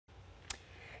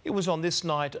It was on this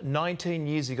night 19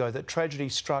 years ago that tragedy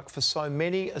struck for so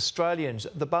many Australians.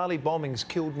 The Bali Bombings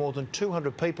killed more than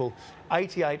 200 people.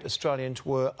 88 Australians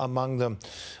were among them.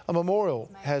 A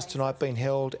memorial has tonight been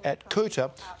held at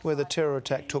Kuta, where the terror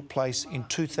attack took place in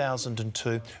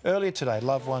 2002. Earlier today,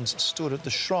 loved ones stood at the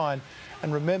shrine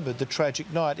and remembered the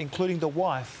tragic night, including the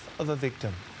wife of a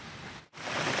victim.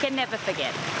 Can never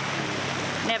forget.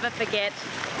 Never forget.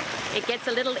 It gets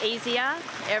a little easier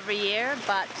every year,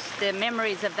 but the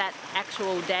memories of that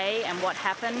actual day and what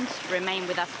happened remain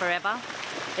with us forever.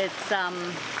 It's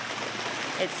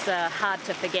hard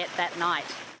to forget that night.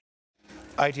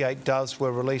 88 doves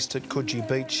were released at Coogee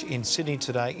Beach in Sydney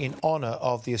today in honour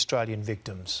of the Australian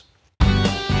victims.